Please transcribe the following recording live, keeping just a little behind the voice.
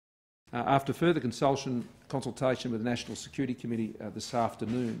After further consultation with the National Security Committee this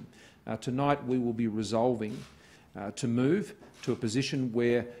afternoon, tonight we will be resolving to move to a position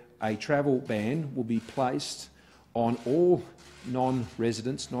where a travel ban will be placed on all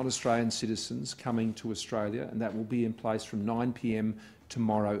non-residents, non-Australian citizens coming to Australia, and that will be in place from 9 p.m.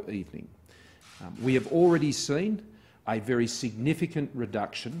 tomorrow evening. We have already seen a very significant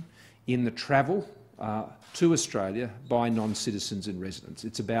reduction in the travel to Australia by non-citizens and residents.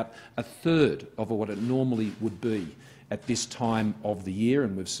 It's about a third of what it normally would be at this time of the year,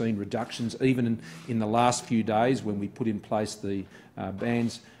 and we've seen reductions even in the last few days when we put in place the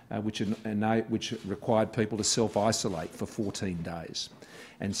bans which required people to self-isolate for 14 days.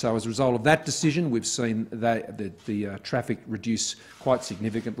 And so as a result of that decision, we've seen the traffic reduce quite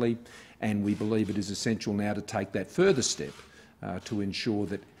significantly, and we believe it is essential now to take that further step to ensure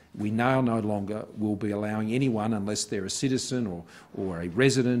that we now no longer will be allowing anyone, unless they're a citizen or a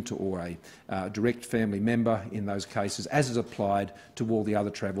resident or a direct family member in those cases, as is applied to all the other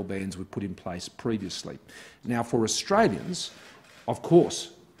travel bans we've put in place previously. Now, for Australians, of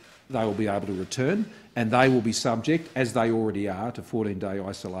course, they will be able to return, and they will be subject, as they already are, to 14-day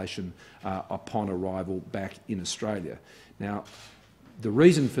isolation upon arrival back in Australia. Now, the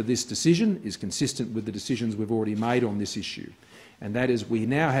reason for this decision is consistent with the decisions we've already made on this issue, and that is we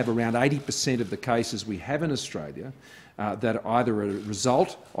now have around 80% of the cases we have in Australia that are either a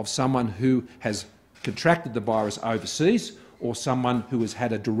result of someone who has contracted the virus overseas or someone who has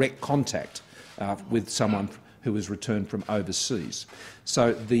had a direct contact with someone who has returned from overseas.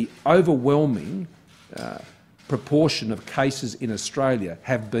 So the overwhelming proportion of cases in Australia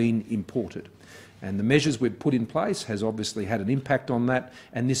have been imported. And the measures we've put in place has obviously had an impact on that,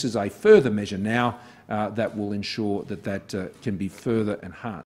 and this is a further measure now that will ensure that that can be further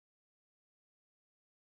enhanced.